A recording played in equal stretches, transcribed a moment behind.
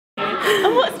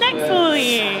And what's next for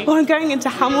you? Well, I'm going into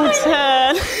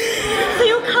Hamilton. So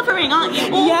you're covering, aren't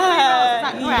you? All 3 roles, is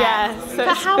that correct? Yes. So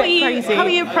it's how a bit crazy. How are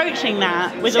you approaching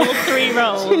that with all 3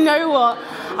 roles? You know what?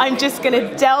 I'm just going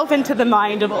to delve into the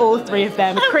mind of all 3 of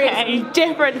them, create something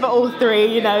different for all 3,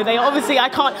 you know. They obviously,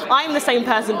 I'm the same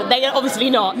person, but they are obviously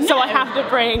not. No. So I have to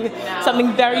bring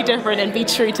something very different and be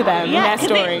true to them and their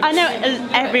story. I know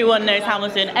everyone knows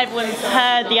Hamilton, everyone's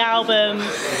heard the album,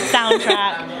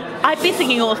 soundtrack. I'd be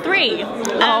singing all 3.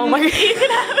 Oh my God. You could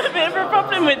have a bit of a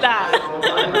problem with that.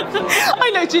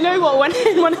 I know, do you know what,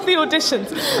 in one of the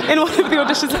auditions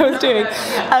I was doing,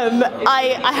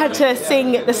 I had to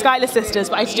sing the Schuyler Sisters,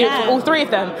 but I had to do it for all 3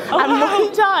 of them.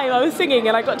 One time I was singing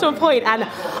and I got to a point and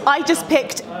I just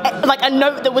picked like a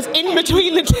note that was in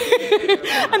between the 2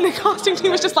 and the casting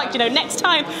team was just like, you know, next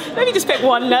time, maybe just pick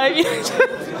one note.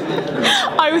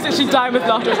 I was actually dying with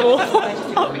laughter. It was awful.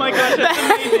 Oh my gosh,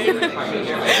 that's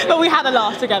amazing. But we had a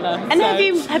laugh together. And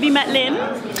so. have you met Lynn?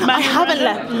 I haven't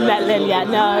met Lynn yet,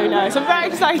 no. So I'm very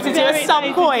excited to at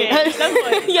some point.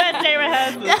 Birthday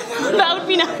rehearsal. That would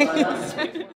be nice.